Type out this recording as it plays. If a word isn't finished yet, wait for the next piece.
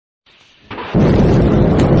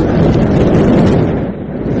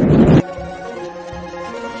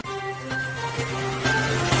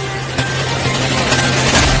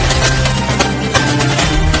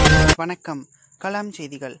வணக்கம். கலாம்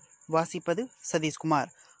செய்திகள் வாசிப்பது சதீஷ்குமார்.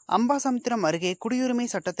 அம்பாசமுத்திரம் அருகே குடியுரிமை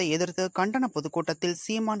சட்டத்தை எதிர்த்து கண்டன பொதுக்கூட்டத்தில்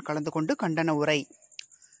சீமான் கலந்து கொண்டு கண்டன உரை.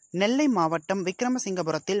 நெல்லை மாவட்டம்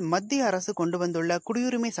விக்கிரமசிங்கபுரத்தில் மத்திய அரசு கொண்டு வந்துள்ள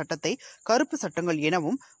குடியுரிமை சட்டத்தை கருப்பு சட்டங்கள்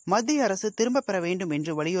எனவும் மத்திய அரசு திரும்ப பெற வேண்டும்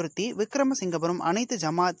என்று வலியுறுத்தி விக்கிரமசிங்கபுரம் அனைத்து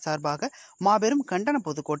ஜமாத் சார்பாக மாபெரும் கண்டன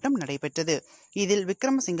பொதுக்கூட்டம் நடைபெற்றது. இதில்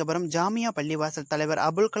விக்கிரமசிங்கபுரம் ஜாமியா பள்ளிவாசல் தலைவர்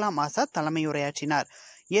அபுல் கலாம் ஆசாத் தலைமையுரையாற்றினார்.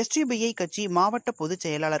 எஸ்டிபிஐ கட்சி மாவட்ட பொதுச்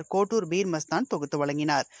செயலாளர் கோட்டூர் பீர் மஸ்தான் தொகுத்து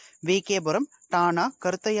வழங்கினார். விகேபுரம், டானா,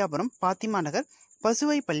 கருத்தையாபுரம், பாத்திமா நகர்,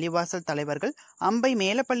 பசுவை பள்ளிவாசல் தலைவர்கள், அம்பை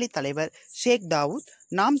மேலப்பள்ளி தலைவர் ஷேக் தாவூத்,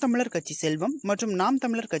 நாம் தமிழர் கட்சி செல்வம் மற்றும் நாம்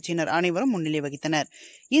தமிழர் கட்சியினர் அனைவரும் முன்னிலை வகித்தனர்.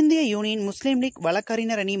 இந்திய யூனியன் முஸ்லீம் லீக்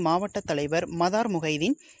வழக்கறிஞர் அணி மாவட்ட தலைவர் மதார்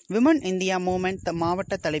முஹைதீன், விமன் இந்தியா மூவ்மெண்ட்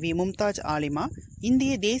மாவட்ட தலைவி மும்தாஜ் ஆலிமா,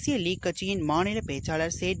 இந்திய தேசிய லீக் கட்சியின் மாநில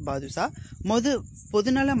பேச்சாளர் சேட் பாதுஷா,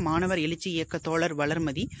 பொதுநல மாணவர் எழுச்சி இயக்க தோழர்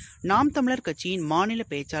வளர்மதி, நாம் தமிழர் கட்சியின் மாநில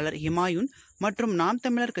பேச்சாளர் ஹிமாயுன் மற்றும் நாம்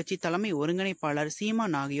தமிழர் கட்சி தலைமை ஒருங்கிணைப்பாளர்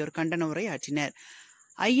சீமான் ஆகியோர் கண்டன உரை ஆற்றினர்.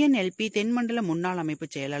 INLP தென்மண்டல முன்னாள் அமைப்பு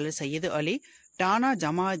செயலாளர் சையது அலி, டானா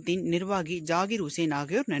ஜமாஅத்தின் நிர்வாகி ஜாகிர் உசேன்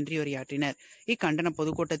ஆகியோர் நன்றியுரையாற்றினர். இக்கண்டன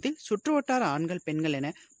பொதுக்கூட்டத்தில் சுற்றுவட்டார ஆண்கள், பெண்கள்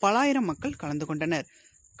என பலாயிரம் மக்கள் கலந்து கொண்டனர்.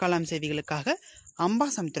 கலாம் செய்திகளுக்காக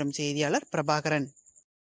அம்பாசமுத்திரம் செய்தியாளர் பிரபாகரன்.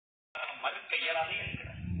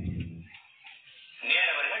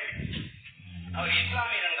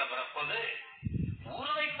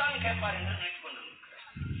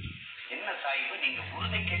 என்ன சாய்வு, நீங்க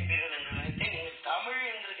உருதை கேட்பீர்கள் என்று நினைத்தேன். நீங்கள் தமிழ்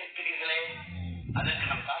என்று கேட்கிறீர்களே. அதற்கு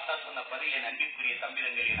நம் தாத்தா சொன்ன பதில், என் அன்பிற்குரிய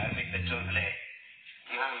தம்பிதங்களின் அருமை பெற்றோர்களே,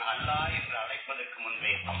 நான் அல்லாஹ் என்று அழைப்பதற்கு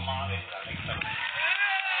முன்பே அம்மா என்று அழைத்தவர்.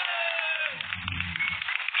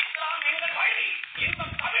 இஸ்லாம் எங்கள் வழி,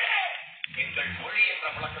 இன்பம் தமிழே எங்கள் மொழி என்ற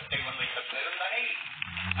முழக்கத்தை முன்வைத்த பெருந்தகை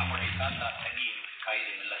நம்முடைய தாத்தா தனியில்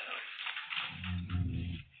காகிதம் இல்லங்கள்.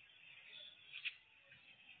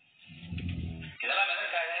 இதெல்லாம்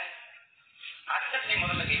எதற்காக? அச்சத்தை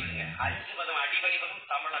முதல்ல கைவிடுங்க. 5 பதம் அடிவடிவதும்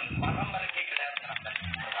தமிழன் பரம்பரைக்கே கிடையாது.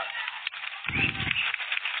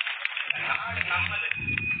 நாடு நம்மது,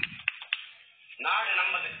 நாடு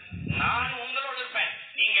நம்மது. நான் உங்களோடு இருப்பேன்,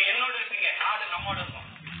 நீங்க என்னோடு இருப்பீங்க, நாடு நம்மோடு இருக்கும்.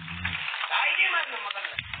 தைரியமா இருந்த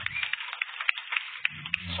முதல்ல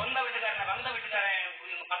சொந்த வீட்டுக்காரன் வந்த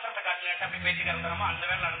வீட்டுக்காரன் பத்திரத்தை காட்டுல அப்படி பேச்சுக்காரன் அந்த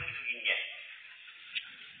வேலை நடந்துட்டு